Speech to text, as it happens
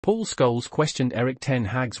Paul Scholes questioned Erik Ten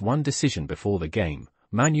Hag's one decision before the game.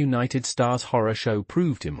 Man United star's horror show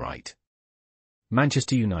proved him right.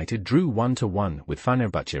 Manchester United drew 1-1 with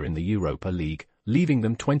Fenerbahce in the Europa League, leaving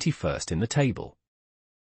them 21st in the table.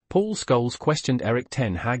 Paul Scholes questioned Erik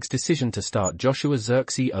Ten Hag's decision to start Joshua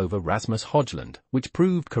Zirkzee over Rasmus Hojlund, which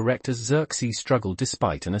proved correct as Zirkzee struggled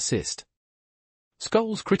despite an assist.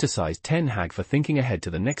 Scholes criticized Ten Hag for thinking ahead to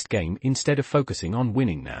the next game instead of focusing on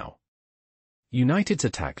winning now. United's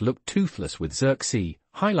attack looked toothless with Zirkzee,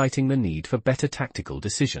 highlighting the need for better tactical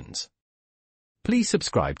decisions. Please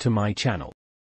subscribe to my channel.